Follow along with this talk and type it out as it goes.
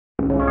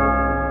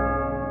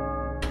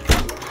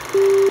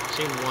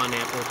Scene 1,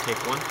 Apple,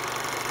 take 1.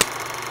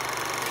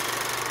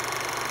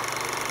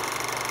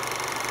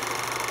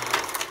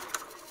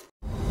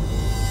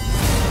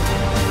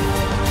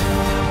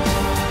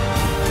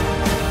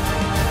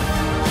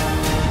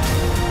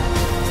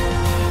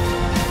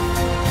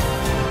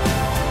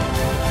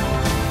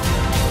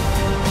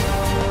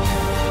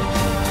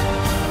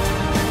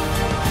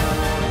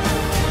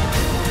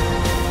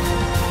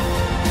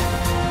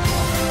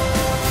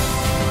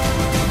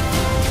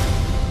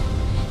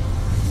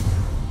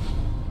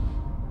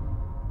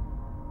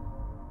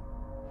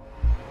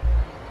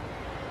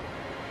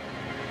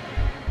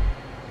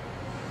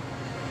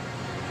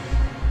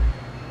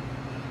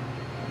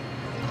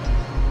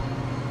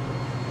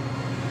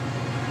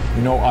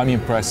 You know, I'm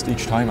impressed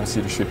each time I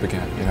see the ship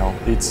again. You know,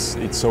 it's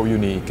so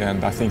unique,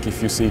 and I think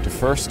if you see it the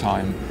first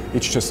time,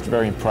 it's just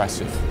very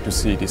impressive to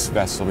see this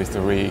vessel with the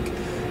rig,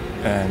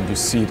 and you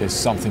see there's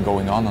something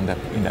going on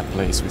in that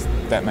place with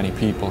that many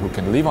people who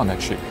can live on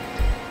that ship.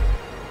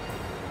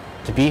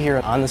 To be here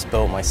on this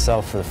boat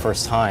myself for the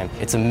first time,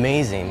 it's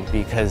amazing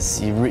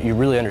because you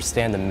really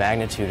understand the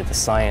magnitude of the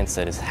science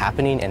that is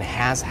happening and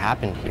has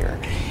happened here.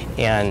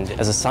 And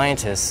as a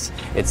scientist,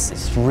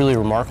 it's really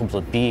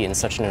remarkable to be in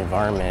such an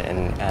environment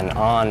and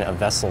on a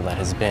vessel that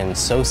has been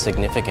so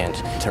significant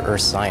to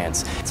Earth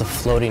science. It's a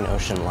floating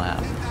ocean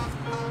lab.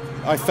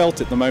 I felt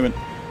it the moment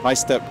I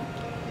stepped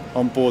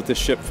on board this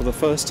ship for the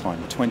first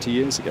time 20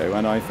 years ago,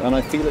 and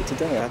I feel it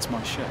today. That's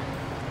my ship.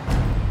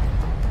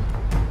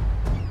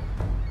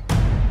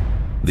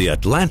 The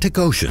Atlantic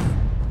Ocean,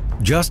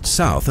 just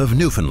south of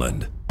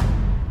Newfoundland.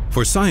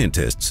 For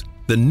scientists,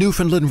 the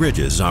Newfoundland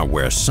ridges are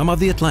where some of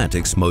the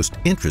Atlantic's most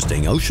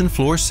interesting ocean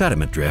floor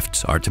sediment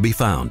drifts are to be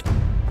found.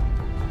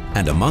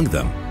 And among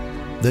them,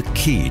 the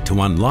key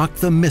to unlock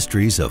the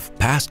mysteries of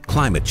past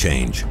climate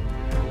change.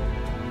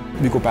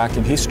 We go back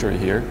in history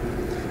here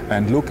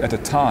and look at a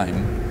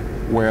time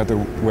where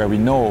we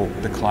know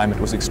the climate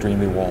was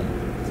extremely warm.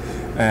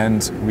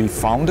 And we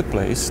found a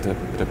place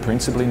that the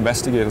principal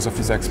investigators of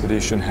this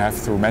expedition have,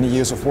 through many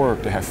years of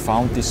work, they have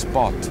found this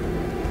spot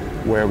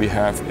where we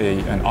have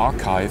an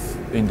archive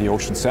in the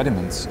ocean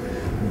sediments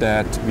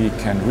that we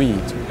can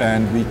read,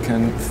 and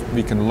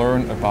we can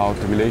learn about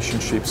the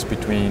relationships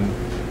between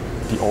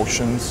the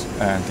oceans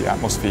and the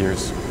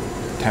atmospheres,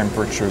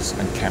 temperatures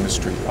and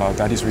chemistry.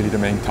 That is really the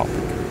main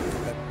topic.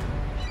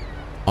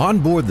 On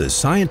board the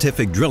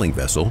scientific drilling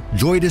vessel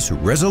JOIDES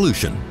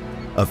Resolution,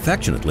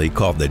 affectionately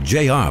called the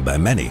JR by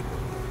many,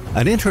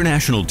 an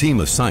international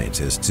team of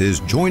scientists is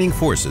joining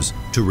forces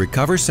to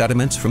recover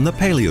sediments from the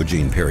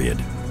Paleogene period.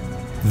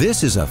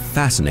 This is a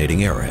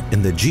fascinating era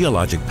in the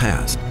geologic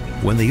past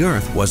when the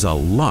Earth was a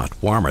lot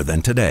warmer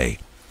than today,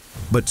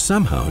 but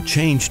somehow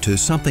changed to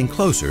something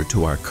closer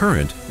to our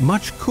current,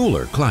 much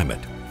cooler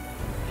climate.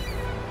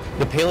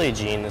 The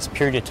Paleogene, this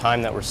period of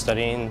time that we're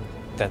studying,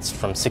 that's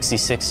from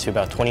 66 to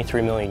about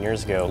 23 million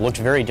years ago, looked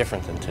very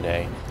different than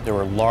today. There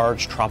were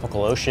large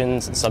tropical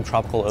oceans and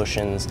subtropical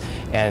oceans,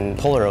 and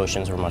polar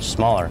oceans were much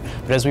smaller.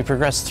 But as we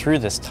progressed through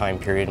this time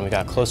period and we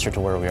got closer to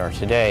where we are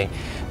today,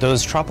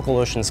 those tropical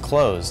oceans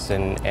closed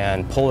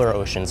and polar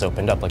oceans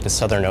opened up, like the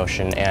Southern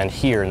Ocean, and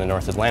here in the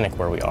North Atlantic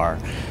where we are,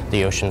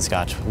 the oceans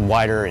got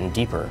wider and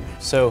deeper.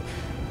 So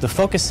the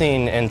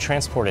focusing and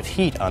transport of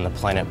heat on the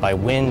planet by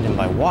wind and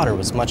by water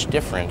was much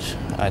different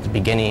at the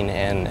beginning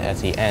and at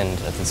the end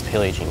of this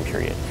Paleogene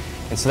period.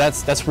 And so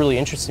that's really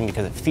interesting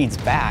because it feeds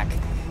back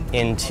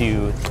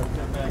into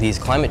these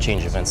climate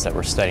change events that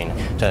we're studying,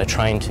 to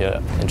trying to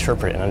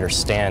interpret and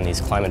understand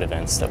these climate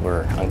events that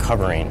we're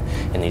uncovering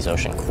in these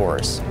ocean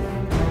cores.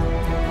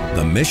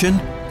 The mission?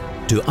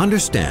 To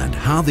understand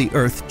how the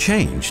Earth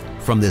changed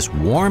from this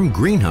warm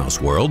greenhouse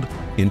world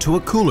into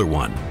a cooler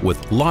one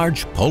with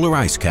large polar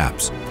ice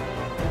caps.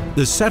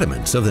 The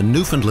sediments of the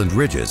Newfoundland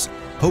ridges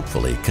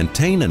hopefully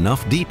contain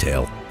enough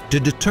detail to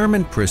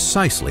determine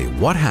precisely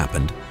what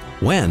happened,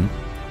 when,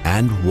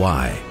 and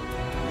why.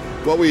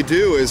 What we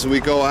do is we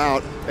go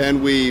out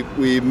and we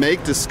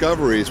make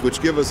discoveries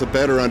which give us a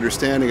better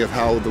understanding of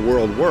how the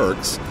world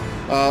works.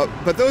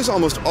 But those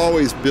almost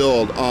always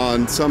build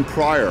on some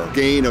prior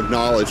gain of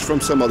knowledge from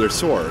some other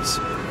source.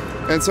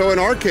 And so in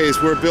our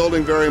case, we're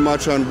building very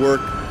much on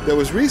work that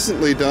was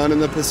recently done in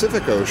the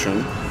Pacific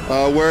Ocean,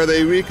 where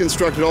they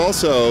reconstructed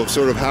also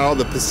sort of how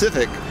the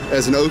Pacific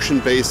as an ocean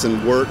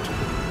basin worked.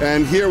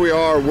 And here we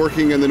are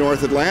working in the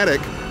North Atlantic,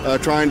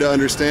 trying to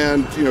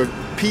understand,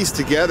 piece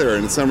together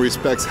in some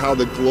respects how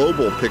the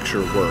global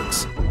picture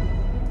works.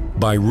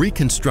 By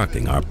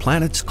reconstructing our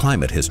planet's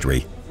climate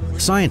history,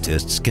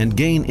 scientists can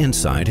gain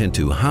insight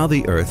into how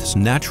the Earth's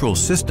natural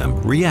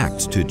system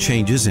reacts to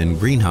changes in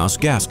greenhouse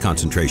gas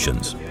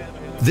concentrations.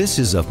 This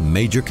is of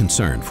major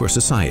concern for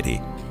society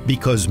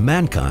because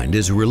mankind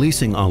is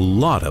releasing a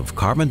lot of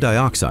carbon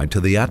dioxide to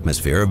the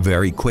atmosphere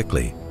very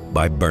quickly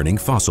by burning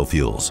fossil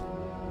fuels.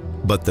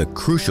 But the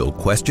crucial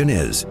question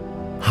is,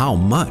 how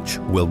much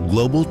will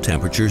global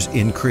temperatures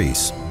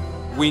increase?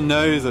 We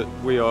know that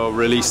we are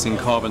releasing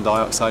carbon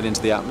dioxide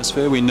into the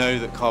atmosphere. We know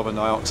that carbon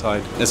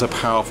dioxide is a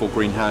powerful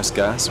greenhouse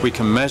gas. We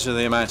can measure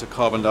the amount of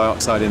carbon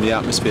dioxide in the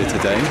atmosphere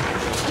today,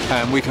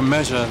 and we can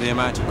measure the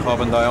amount of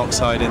carbon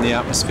dioxide in the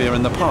atmosphere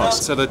in the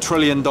past. So the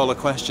trillion-dollar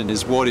question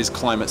is, what is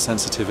climate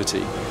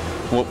sensitivity?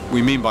 What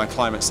we mean by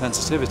climate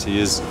sensitivity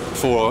is,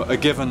 for a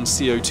given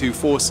CO2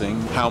 forcing,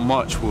 how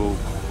much will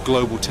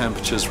global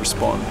temperatures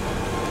respond?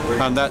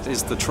 And that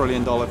is the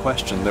trillion-dollar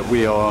question that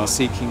we are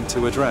seeking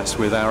to address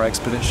with our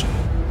expedition.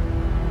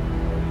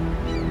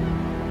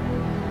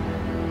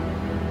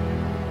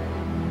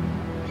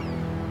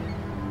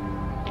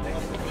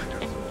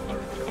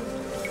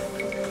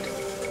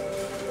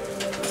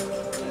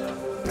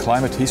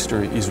 Climate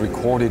history is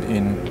recorded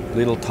in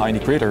little tiny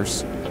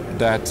critters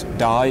that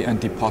die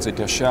and deposit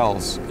their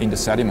shells in the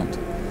sediment.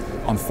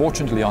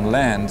 Unfortunately, on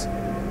land,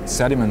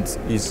 sediment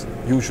is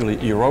usually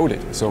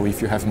eroded. So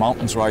if you have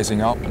mountains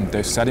rising up and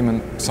there's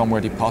sediment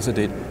somewhere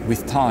deposited,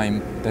 with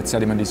time that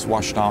sediment is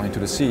washed down into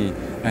the sea.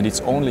 And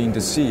it's only in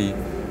the sea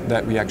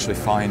that we actually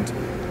find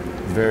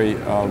very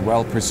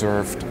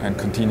well-preserved and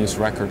continuous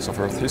records of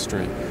Earth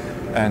history.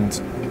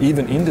 And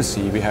even in the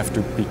sea, we have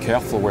to be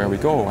careful where we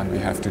go, and we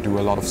have to do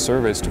a lot of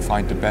surveys to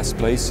find the best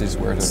places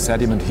where the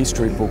sediment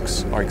history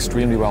books are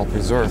extremely well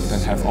preserved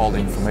and have all the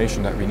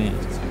information that we need.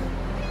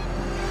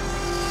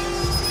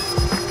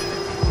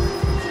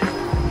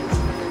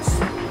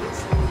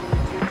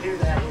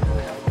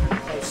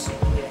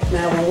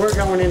 Now, when we're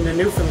going into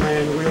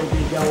Newfoundland, we'll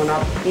be going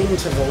up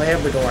into the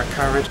Labrador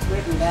current,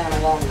 written down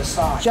along the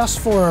side. Just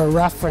for a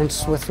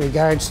reference with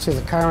regards to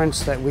the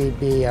currents that we'd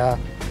be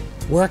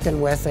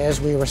working with as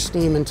we were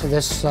steaming to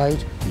this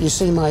site, you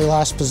see my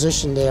last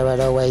position there at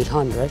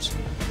 0800,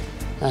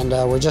 and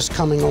we're just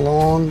coming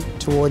along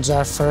towards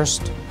our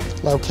first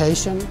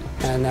location,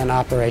 and then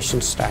operation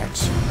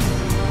starts.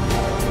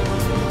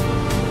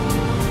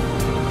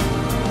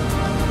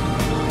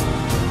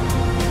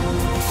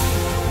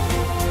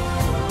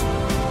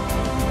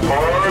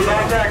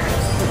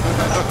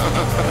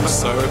 And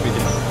so it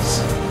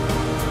begins.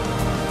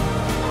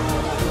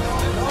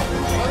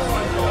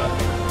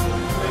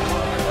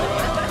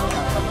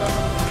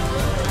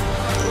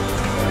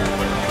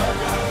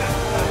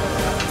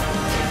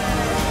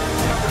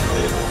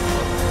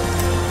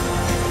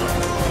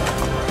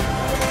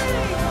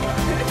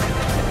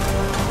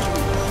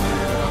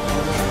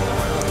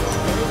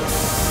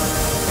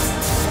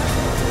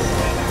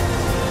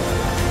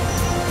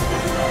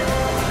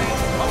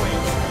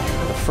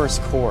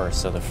 First core,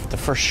 so the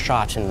first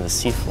shot into the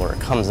seafloor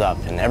comes up,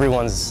 and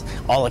everyone's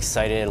all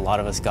excited. A lot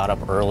of us got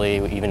up early,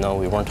 even though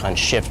we weren't on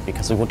shift,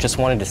 because we just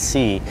wanted to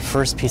see the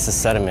first piece of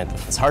sediment.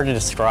 It's hard to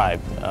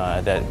describe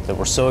that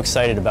we're so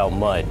excited about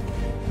mud.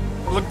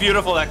 Look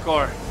beautiful, that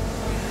core.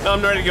 Now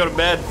I'm ready to go to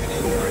bed.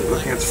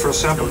 Looking at the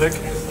first sample, Dick?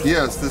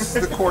 Yes, this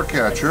is the core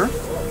catcher.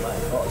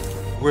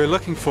 We're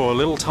looking for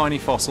little tiny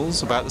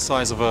fossils about the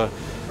size of a,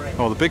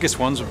 well, the biggest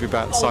ones would be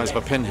about the size of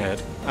a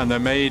pinhead, and they're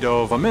made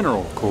of a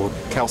mineral called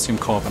calcium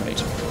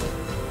carbonate.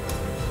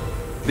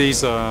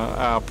 These are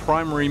our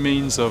primary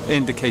means of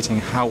indicating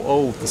how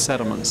old the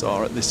sediments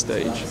are at this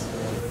stage.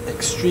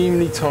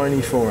 Extremely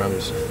tiny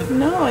forams.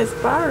 No, it's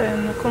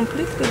barren,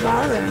 completely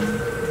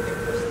barren.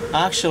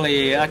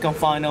 Actually, I can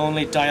find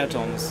only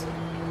diatoms.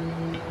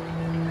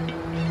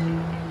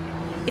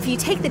 If you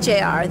take the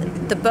JR,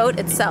 the boat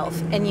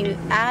itself, and you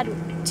add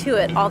to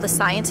it all the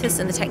scientists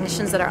and the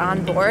technicians that are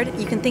on board,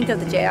 you can think of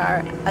the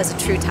JR as a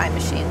true time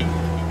machine.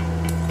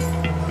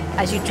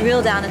 As you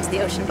drill down into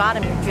the ocean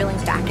bottom, you're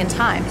drilling back in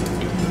time.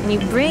 And you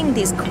bring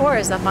these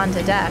cores up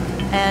onto deck,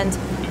 and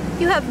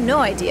you have no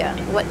idea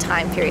what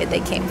time period they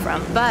came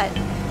from, but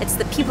it's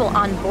the people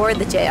on board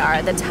the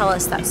JR that tell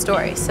us that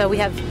story. So we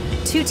have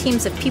two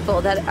teams of people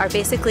that are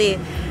basically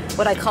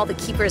what I call the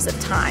keepers of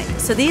time.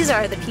 So these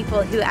are the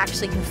people who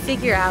actually can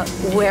figure out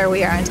where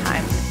we are in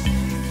time.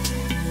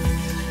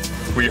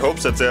 We hope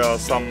that there are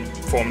some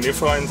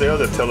foraminiferæ in there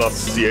that tell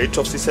us the age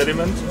of the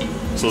sediment,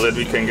 so that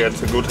we can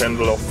get a good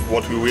handle of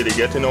what we really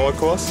get in our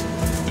course.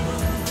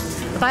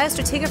 The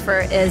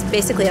biostratigrapher is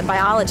basically a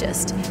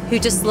biologist who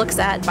just looks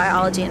at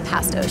biology in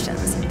past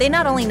oceans. They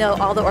not only know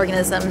all the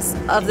organisms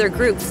of their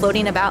group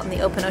floating about in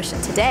the open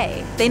ocean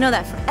today, they know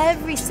that for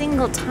every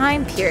single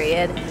time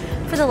period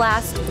for the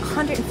last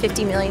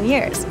 150 million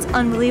years. It's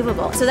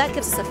unbelievable. So that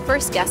gives us a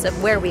first guess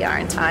of where we are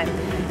in time.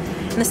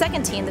 And the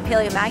second team, the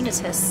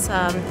paleomagnetists,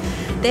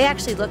 they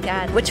actually look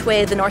at which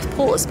way the North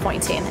Pole is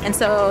pointing. And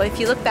so if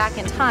you look back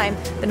in time,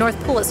 the North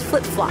Pole is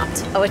flip-flopped,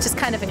 which is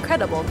kind of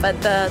incredible,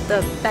 but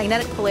the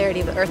magnetic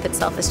polarity of the Earth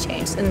itself has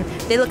changed. And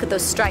they look at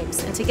those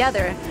stripes, and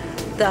together,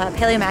 the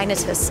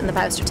paleomagnetists and the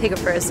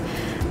biostratigraphers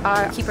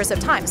are keepers of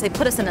time. So they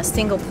put us in a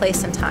single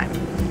place in time.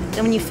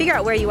 And when you figure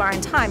out where you are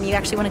in time, you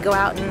actually want to go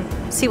out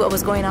and see what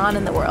was going on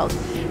in the world.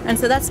 And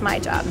so that's my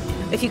job.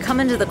 If you come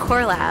into the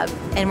core lab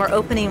and we're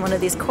opening one of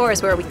these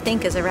cores where we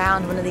think is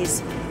around one of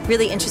these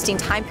really interesting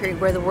time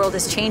period where the world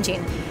is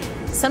changing,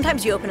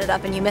 sometimes you open it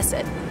up and you miss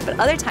it. But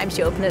other times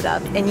you open it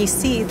up and you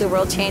see the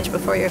world change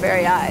before your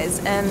very eyes.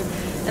 And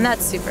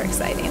that's super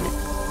exciting.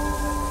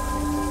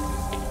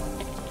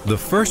 The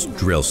first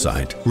drill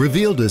site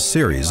revealed a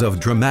series of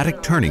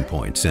dramatic turning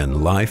points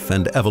in life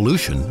and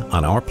evolution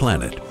on our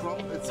planet.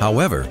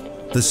 However,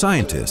 the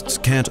scientists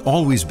can't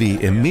always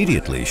be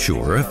immediately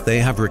sure if they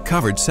have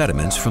recovered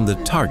sediments from the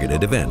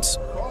targeted events.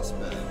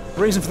 The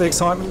reason for the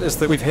excitement is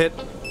that we've hit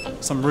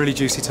some really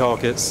juicy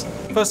targets.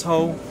 First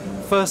hole,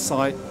 first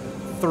site,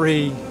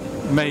 3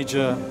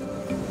 major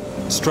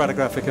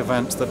stratigraphic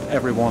events that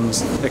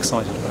everyone's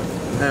excited about.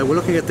 We're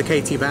looking at the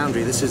KT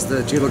boundary. This is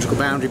the geological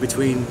boundary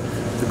between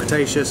the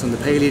Cretaceous and the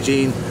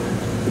Paleogene,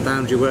 the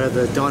boundary where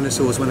the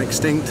dinosaurs went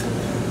extinct,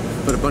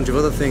 but a bunch of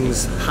other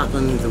things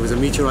happened. There was a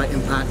meteorite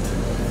impact.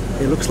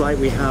 It looks like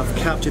we have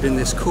captured in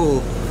this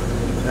core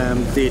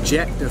the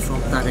ejecta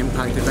from that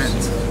impact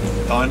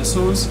event.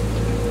 Dinosaurs?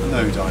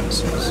 No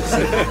dinosaurs.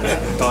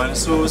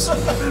 Dinosaurs?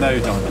 No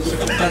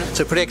dinosaurs.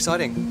 So pretty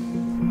exciting.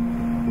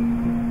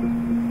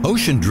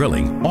 Ocean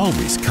drilling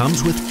always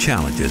comes with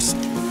challenges.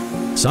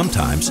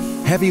 Sometimes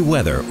heavy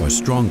weather or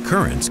strong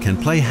currents can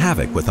play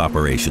havoc with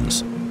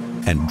operations,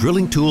 and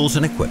drilling tools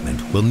and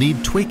equipment will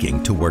need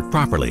tweaking to work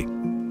properly.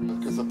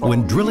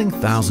 When drilling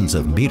thousands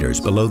of meters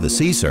below the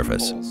sea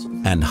surface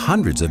and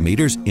hundreds of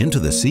meters into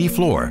the sea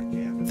floor,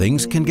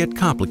 things can get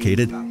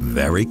complicated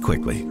very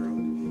quickly.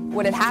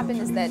 What had happened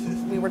is that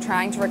we were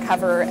trying to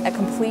recover a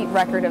complete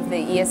record of the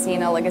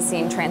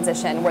Eocene-Oligocene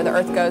transition, where the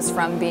Earth goes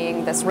from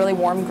being this really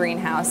warm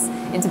greenhouse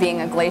into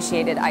being a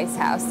glaciated ice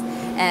house.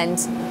 And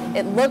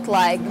it looked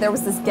like there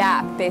was this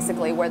gap,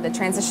 basically, where the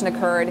transition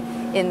occurred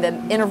in the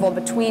interval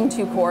between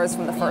 2 cores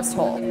from the first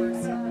hole.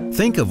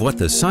 Think of what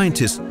the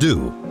scientists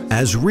do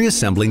as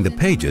reassembling the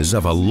pages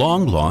of a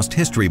long-lost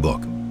history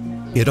book.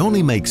 It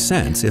only makes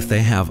sense if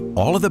they have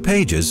all of the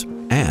pages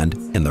and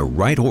in the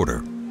right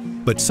order.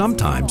 But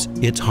sometimes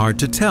it's hard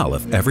to tell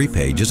if every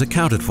page is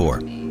accounted for.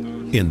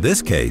 In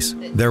this case,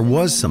 there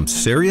was some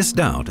serious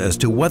doubt as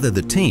to whether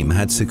the team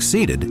had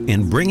succeeded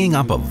in bringing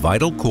up a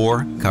vital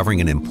core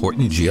covering an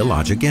important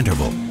geologic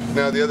interval.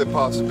 Now the other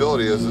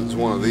possibility is it's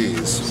one of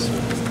these.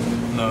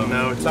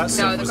 No, that's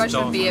No, the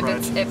question would be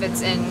if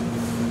it's in...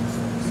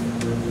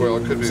 Well,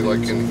 it could be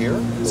like in here.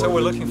 So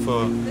we're looking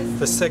for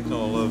the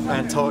signal of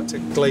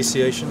Antarctic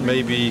glaciation,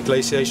 maybe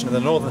glaciation in the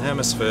northern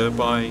hemisphere,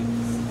 by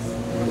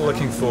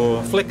looking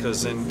for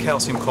flickers in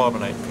calcium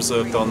carbonate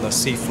preserved on the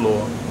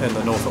seafloor in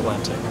the North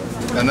Atlantic.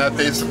 And that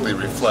basically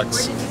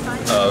reflects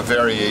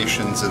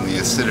variations in the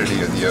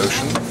acidity of the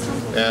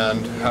ocean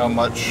and how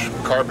much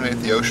carbonate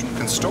the ocean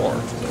can store.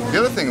 The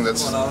other thing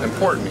that's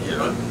important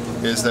here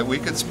is that we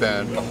could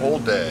spend a whole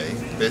day,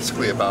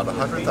 basically about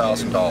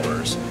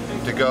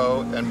 $100,000, to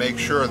go and make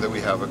sure that we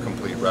have a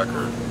complete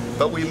record.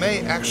 But we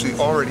may actually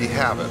already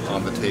have it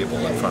on the table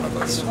in front of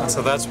us.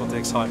 So that's what the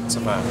excitement's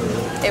about.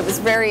 It was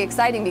very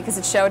exciting because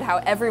it showed how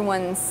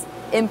everyone's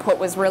input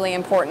was really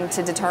important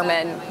to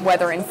determine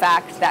whether, in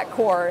fact, that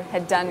core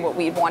had done what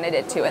we wanted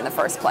it to in the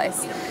first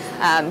place.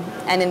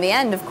 And in the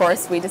end, of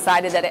course, we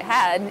decided that it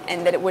had,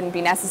 and that it wouldn't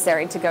be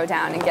necessary to go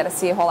down and get a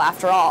sea hole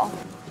after all.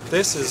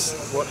 This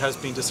is what has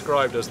been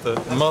described as the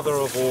mother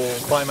of all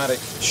climatic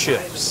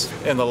shifts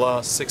in the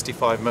last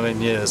 65 million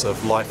years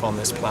of life on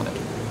this planet.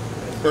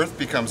 Earth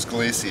becomes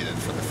glaciated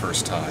for the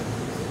first time,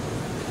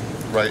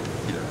 right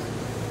here.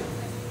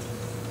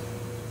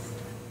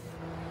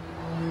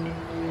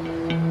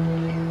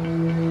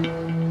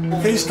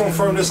 Please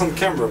confirm this on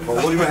camera, Paul.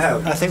 What do we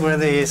have? I think we're in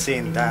the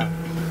Eocene down.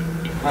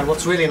 And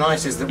what's really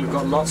nice is that we've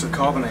got lots of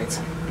carbonate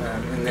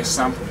in this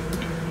sample.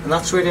 And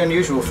that's really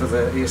unusual for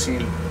the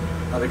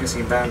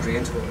Eocene-Oligocene boundary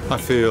interval. I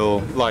feel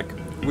like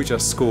we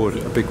just scored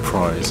a big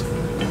prize.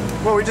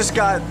 Well, we just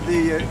got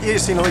the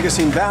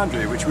Eocene-Oligocene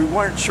boundary, which we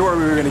weren't sure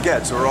we were going to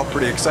get, so we're all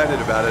pretty excited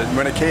about it. And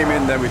when it came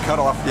in, then we cut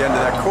off the end of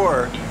that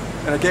core,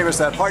 and it gave us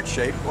that heart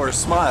shape, or a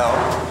smile.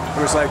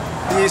 It was like,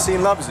 the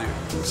Eocene loves you.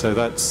 So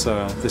that's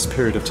this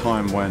period of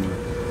time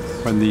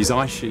when these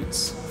ice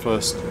sheets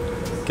first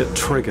get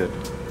triggered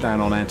down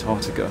on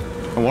Antarctica.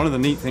 And one of the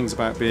neat things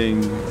about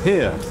being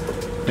here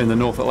in the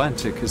North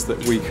Atlantic is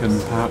that we can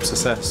perhaps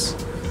assess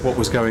what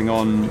was going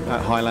on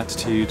at high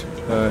latitude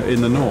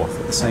in the north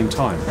at the same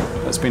time.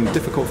 That's been a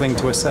difficult thing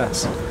to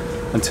assess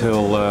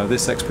until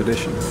this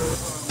expedition.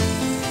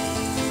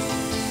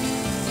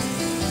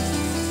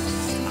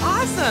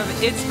 Awesome!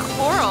 It's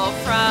coral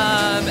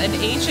from an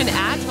ancient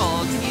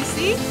atoll. Can you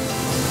see?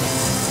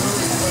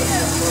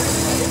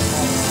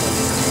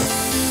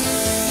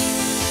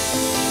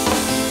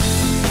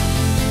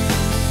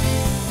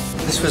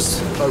 This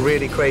was a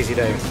really crazy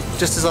day.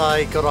 Just as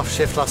I got off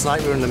shift last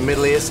night, we were in the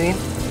Middle Eocene,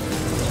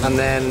 and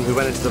then we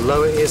went into the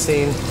Lower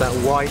Eocene, that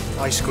white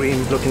ice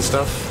cream looking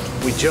stuff.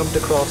 We jumped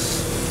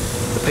across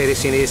the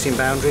Paleocene-Eocene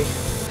boundary.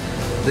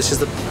 This is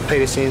the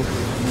Paleocene,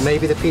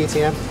 maybe the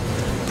PETM,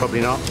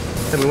 probably not.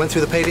 Then we went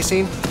through the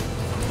Paleocene,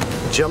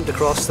 jumped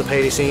across the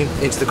Paleocene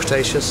into the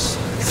Cretaceous,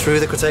 through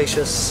the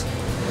Cretaceous,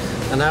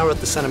 and now we're at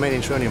the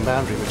Cenomanian-Turonian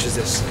boundary, which is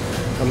this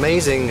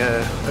amazing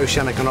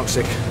oceanic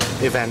anoxic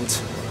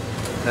event,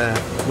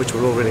 which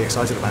we're all really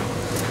excited about.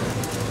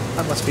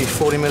 That must be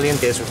 40 million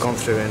years we've gone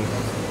through in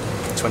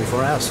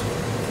 24 hours.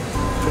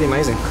 Pretty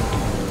amazing.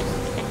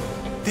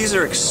 These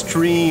are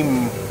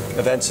extreme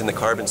events in the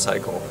carbon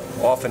cycle,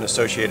 often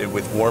associated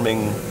with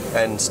warming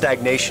and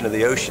stagnation of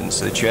the oceans,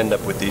 so that you end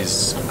up with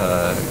these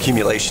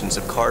accumulations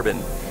of carbon,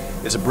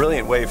 is a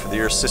brilliant way for the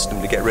Earth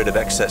system to get rid of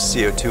excess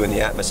CO2 in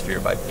the atmosphere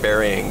by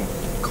burying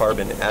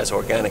carbon as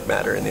organic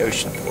matter in the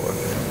ocean floor.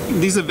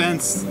 These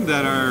events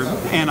that are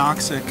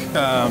anoxic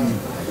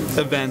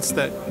events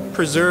that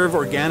preserve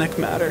organic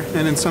matter,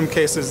 and in some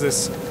cases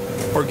this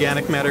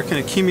organic matter can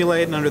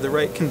accumulate, and under the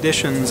right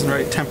conditions and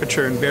right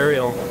temperature and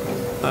burial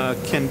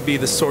can be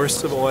the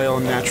source of oil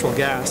and natural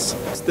gas.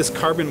 This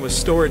carbon was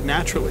stored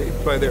naturally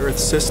by the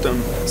Earth's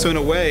system. So in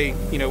a way,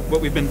 you know,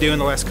 what we've been doing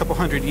the last couple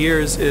hundred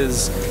years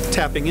is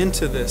tapping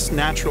into this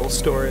natural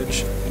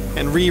storage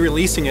and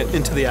re-releasing it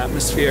into the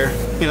atmosphere.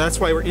 You know, that's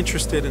why we're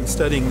interested in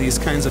studying these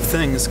kinds of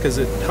things, because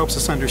it helps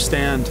us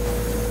understand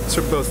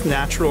sort of both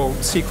natural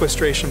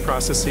sequestration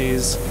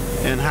processes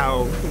and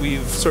how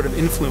we've sort of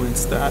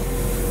influenced that.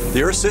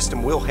 The Earth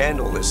system will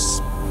handle this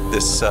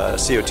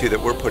CO2 that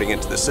we're putting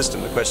into the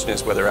system. The question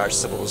is whether our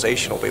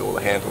civilization will be able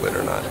to handle it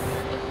or not.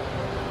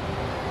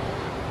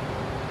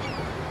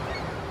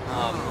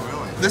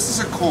 This is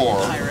a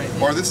core,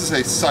 or this is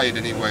a site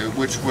anyway,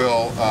 which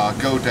will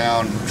go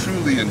down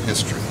truly in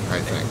history, I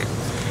think.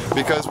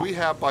 Because we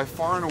have by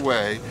far and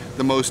away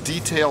the most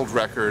detailed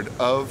record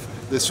of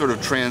this sort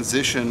of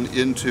transition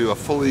into a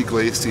fully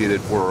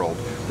glaciated world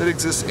that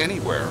exists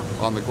anywhere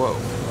on the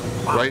globe,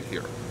 right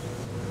here.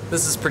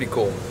 This is pretty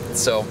cool.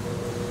 So,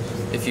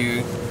 if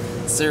you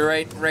see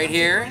right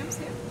here,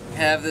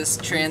 have this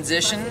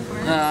transition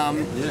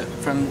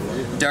from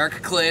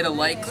dark clay to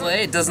light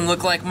clay. It doesn't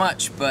look like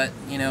much, but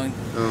you know,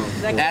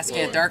 ask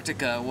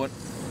Antarctica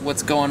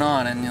what's going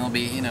on, and it'll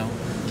be, you know,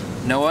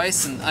 no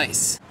ice and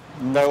ice.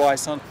 No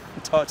ice on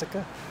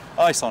Antarctica,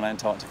 ice on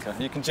Antarctica.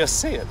 You can just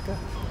see it.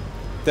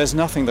 There's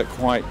nothing that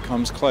quite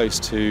comes close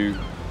to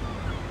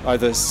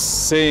either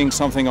seeing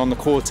something on the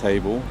core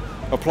table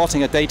or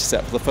plotting a data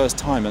set for the first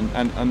time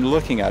and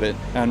looking at it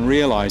and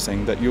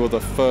realizing that you're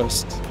the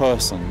first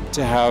person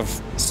to have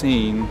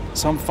seen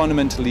some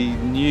fundamentally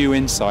new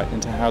insight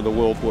into how the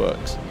world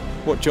works.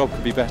 What job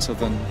could be better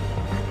than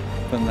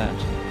that?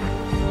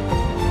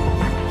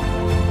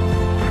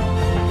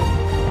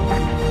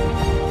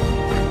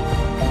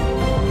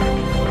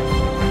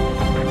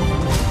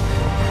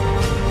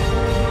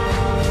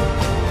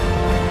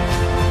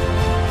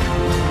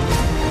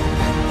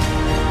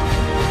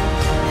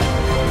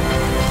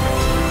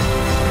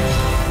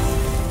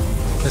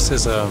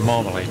 This is a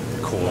marmalade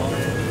core.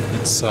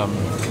 It's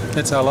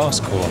our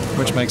last core,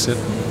 which makes it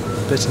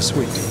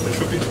bittersweet.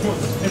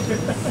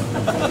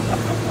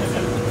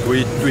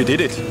 We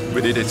did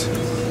it,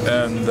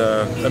 and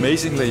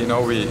amazingly, you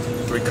know, we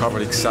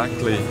covered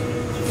exactly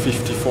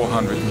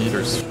 5,400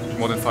 meters,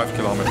 more than 5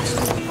 kilometers.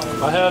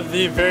 I have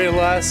the very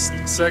last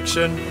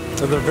section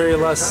of the very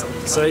last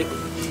site.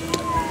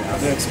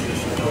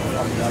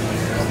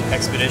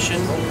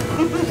 Expedition?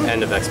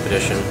 End of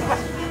expedition.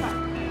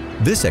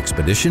 This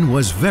expedition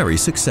was very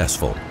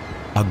successful,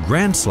 a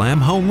Grand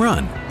Slam home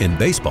run in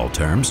baseball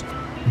terms,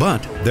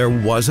 but there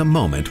was a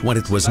moment when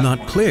it was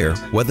not clear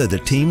whether the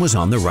team was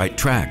on the right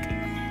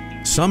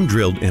track. Some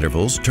drilled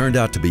intervals turned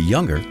out to be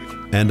younger,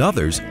 and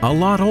others a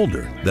lot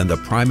older than the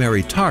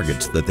primary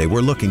targets that they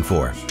were looking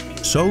for.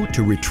 So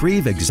to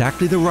retrieve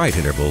exactly the right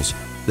intervals,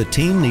 the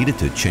team needed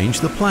to change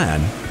the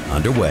plan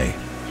underway.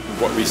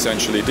 What we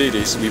essentially did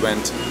is we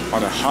went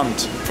on a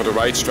hunt for the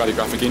right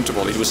stratigraphic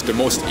interval. It was the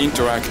most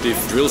interactive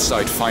drill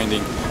site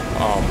finding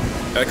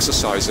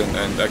exercise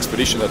and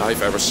expedition that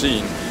I've ever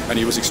seen, and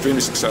it was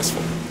extremely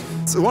successful.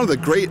 So one of the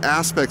great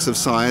aspects of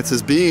science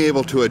is being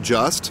able to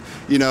adjust,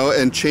 you know,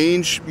 and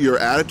change your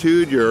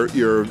attitude,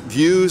 your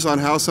views on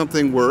how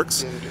something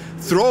works.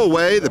 Throw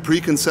away the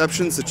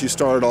preconceptions that you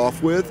started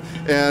off with,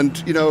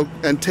 and you know,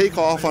 and take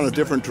off on a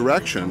different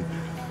direction.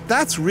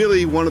 That's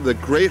really one of the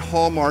great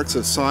hallmarks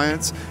of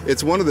science.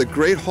 It's one of the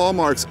great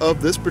hallmarks of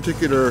this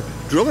particular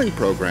drilling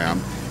program,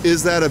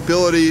 is that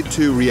ability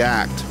to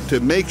react,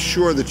 to make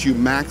sure that you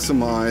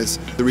maximize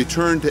the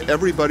return to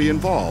everybody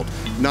involved.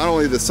 Not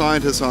only the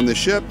scientists on the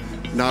ship,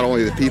 not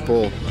only the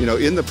people, you know,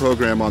 in the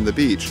program on the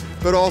beach,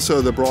 but also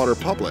the broader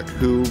public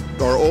who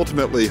are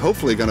ultimately,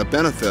 hopefully, going to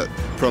benefit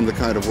from the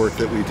kind of work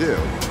that we do.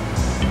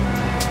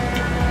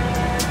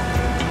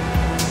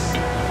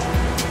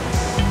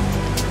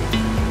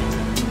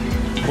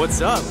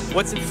 What's up?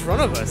 What's in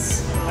front of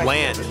us?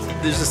 Land.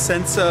 There's a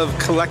sense of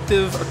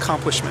collective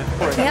accomplishment.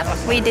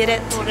 Yep, we did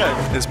it.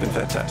 It's been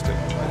fantastic.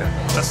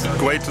 Just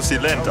great to see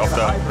land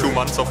after 2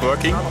 months of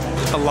working.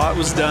 A lot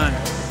was done.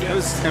 It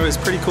was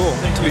pretty cool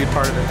to be a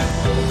part of it.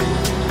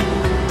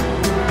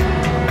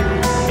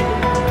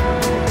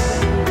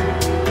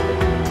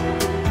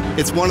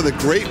 It's one of the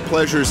great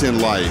pleasures in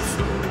life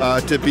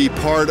to be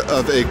part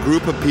of a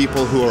group of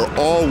people who are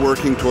all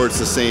working towards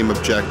the same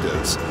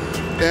objectives.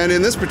 And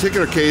in this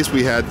particular case,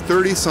 we had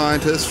 30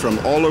 scientists from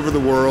all over the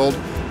world,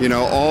 you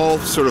know, all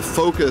sort of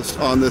focused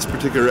on this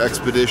particular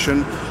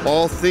expedition,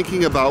 all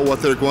thinking about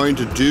what they're going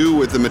to do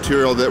with the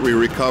material that we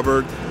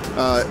recovered.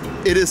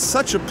 It is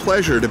such a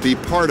pleasure to be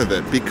part of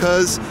it,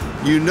 because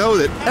you know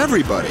that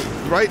everybody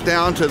right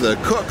down to the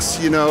cooks,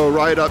 you know,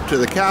 right up to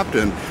the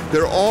captain,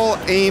 they're all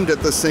aimed at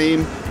the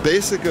same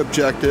basic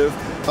objective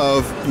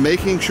of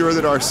making sure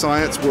that our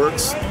science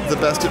works the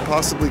best it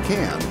possibly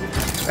can.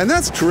 And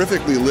that's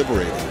terrifically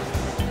liberating.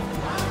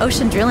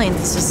 Ocean drilling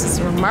is just this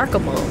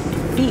remarkable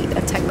feat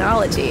of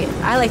technology.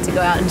 I like to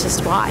go out and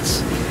just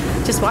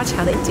watch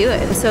how they do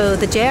it. So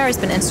the JR has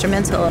been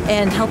instrumental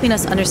in helping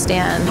us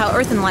understand how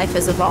Earth and life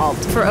has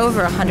evolved for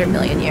over 100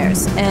 million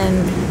years.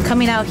 And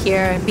coming out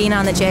here, being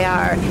on the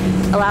JR,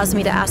 allows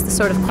me to ask the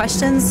sort of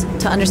questions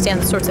to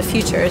understand the sorts of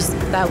futures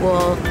that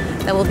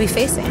we'll be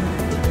facing.